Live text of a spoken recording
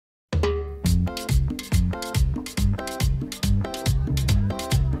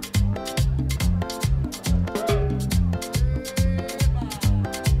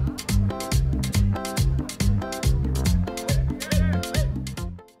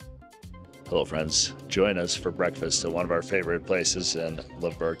Hello friends, join us for breakfast at one of our favorite places in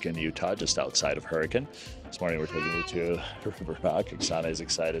Burrito, Utah, just outside of Hurricane. This morning we're taking you to River Rock. Oksana is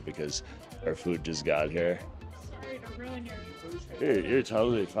excited because our food just got here. Sorry to ruin your food. You're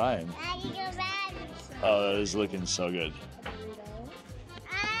totally fine. Oh, that is looking so good.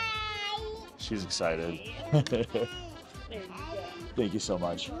 She's excited. Thank you so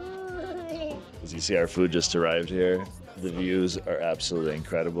much. As you see, our food just arrived here. The views are absolutely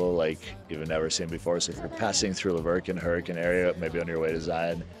incredible, like you've never seen before. So if you're passing through Hurricane area, maybe on your way to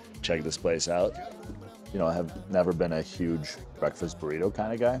Zion, check this place out. You know, I have never been a huge breakfast burrito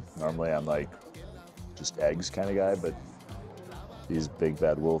kind of guy. Normally I'm like just eggs kind of guy, but these Big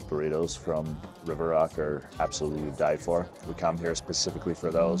Bad Wolf burritos from River Rock are absolutely to die for. We come here specifically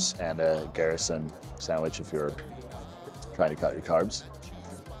for those and a Garrison sandwich if you're trying to cut your carbs.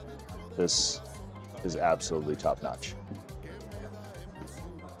 This is absolutely top notch.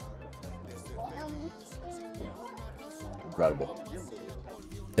 Incredible.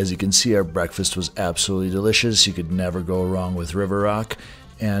 As you can see, our breakfast was absolutely delicious. You could never go wrong with River Rock.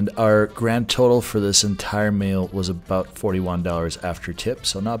 And our grand total for this entire meal was about $41 after tip,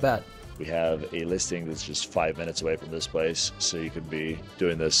 so not bad. We have a listing that's just 5 minutes away from this place, so you could be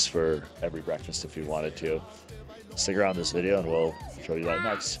doing this for every breakfast if you wanted to. Stick around this video and we'll show you that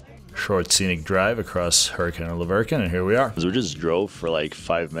next. Short scenic drive across Hurricane and Laverkin, and here we are. So we just drove for like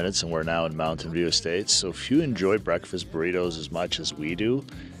 5 minutes and we're now in Mountain View Estates. So if you enjoy breakfast burritos as much as we do,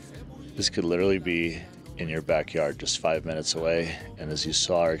 this could literally be in your backyard, just 5 minutes away. And as you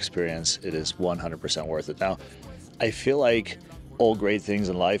saw our experience, it is 100% worth it. Now, I feel like all great things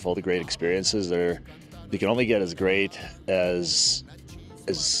in life, all the great experiences, they can only get as great as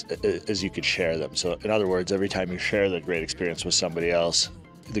you could share them. So in other words, every time you share that great experience with somebody else,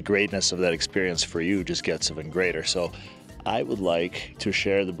 the greatness of that experience for you just gets even greater. So I would like to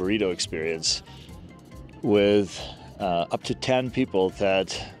share the burrito experience with up to 10 people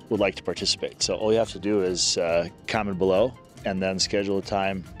that would like to participate. So all you have to do is comment below and then schedule a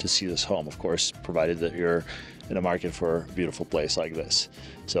time to see this home, of course, provided that you're in a market for a beautiful place like this.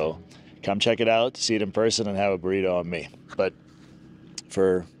 So come check it out, see it in person, and have a burrito on me. But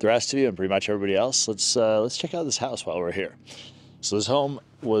for the rest of you and pretty much everybody else, let's check out this house while we're here. So this home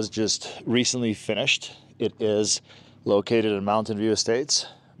was just recently finished. It is located in Mountain View Estates,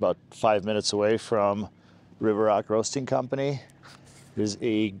 about 5 minutes away from River Rock Roasting Company. It is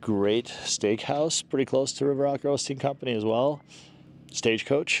a great steakhouse, pretty close to River Rock Roasting Company as well.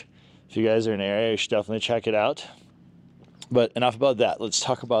 Stagecoach. If you guys are in the area, you should definitely check it out. But enough about that. Let's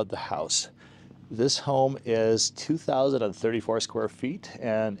talk about the house. This home is 2,034 square feet,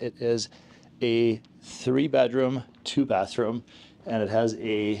 and it is a 3-bedroom, 2-bathroom, and it has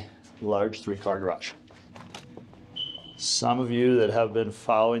a large 3-car garage. Some of you that have been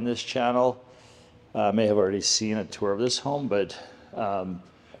following this channel may have already seen a tour of this home, but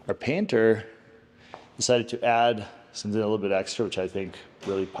our painter decided to add something a little bit extra, which I think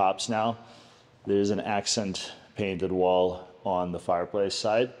really pops now. There's an accent painted wall on the fireplace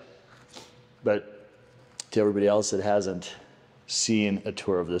side. But to everybody else that hasn't seen a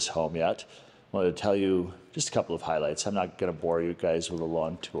tour of this home yet, I wanted to tell you just a couple of highlights. I'm not going to bore you guys with a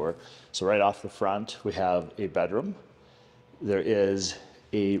long tour. So right off the front, we have a bedroom. There is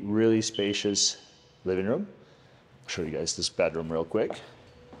a really spacious living room. I'll show you guys this bedroom real quick.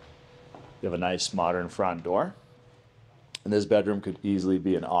 You have a nice modern front door. And this bedroom could easily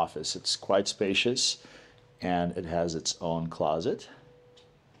be an office. It's quite spacious, and it has its own closet.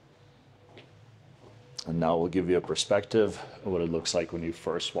 And now we'll give you a perspective of what it looks like when you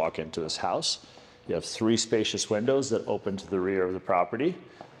first walk into this house. You have 3 spacious windows that open to the rear of the property.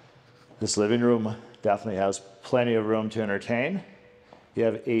 This living room definitely has plenty of room to entertain. You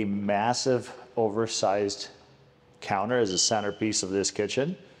have a massive oversized counter as a centerpiece of this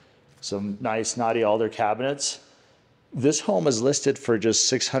kitchen. Some nice naughty alder cabinets. This home is listed for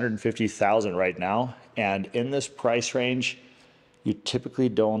just $650,000 right now, and in this price range, you typically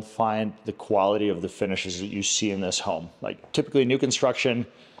don't find the quality of the finishes that you see in this home. Like typically new construction,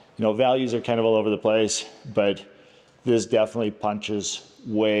 you know, values are kind of all over the place, but this definitely punches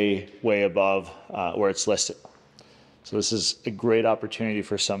way, way above where it's listed. So this is a great opportunity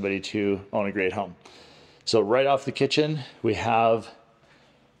for somebody to own a great home. So right off the kitchen, we have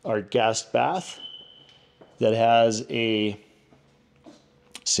our guest bath that has a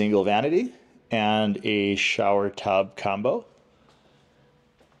single vanity and a shower tub combo.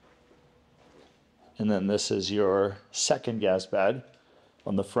 And then this is your second guest bed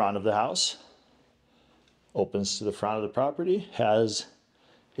on the front of the house. Opens to the front of the property, has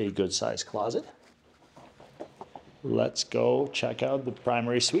a good sized closet. Let's go check out the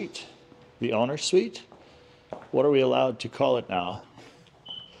primary suite. the owner's suite. What are we allowed to call it now?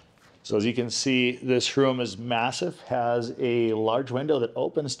 So as you can see, this room is massive, has a large window that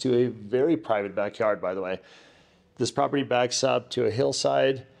opens to a very private backyard, by the way. This property backs up to a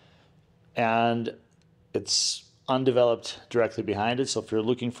hillside and it's undeveloped directly behind it. So if you're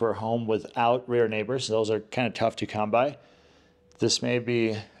looking for a home without rear neighbors, those are kind of tough to come by, this may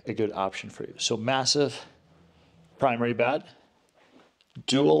be a good option for you. So massive primary bed,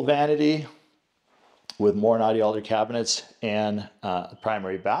 dual vanity with more naughty alder cabinets and a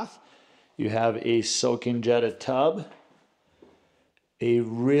primary bath. You have a soaking jetted tub, a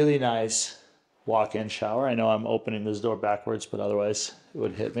really nice walk-in shower. I know I'm opening this door backwards, but otherwise it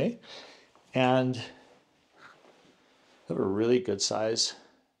would hit me. And have a really good size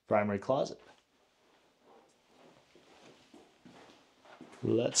primary closet.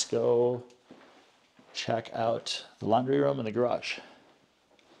 Let's go check out the laundry room and the garage.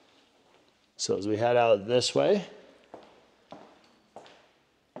 So as we head out this way,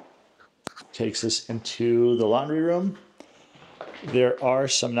 takes us into the laundry room. There are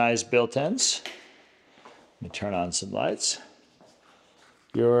some nice built-ins. Let me turn on some lights.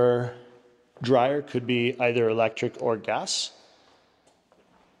 Your dryer could be either electric or gas.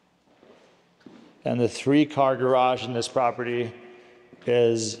 And the 3-car garage in this property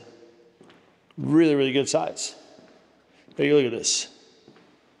is really, really good size. Take a look at this.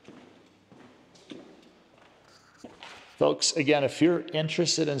 Folks, again, if you're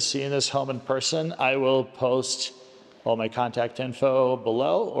interested in seeing this home in person, I will post all my contact info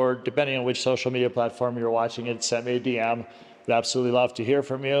below, or depending on which social media platform you're watching it, send me a DM. Would absolutely love to hear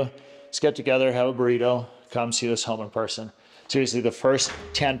from you. Let's get together, have a burrito, come see this home in person. Seriously, the first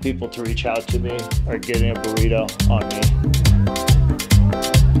 10 people to reach out to me are getting a burrito on me.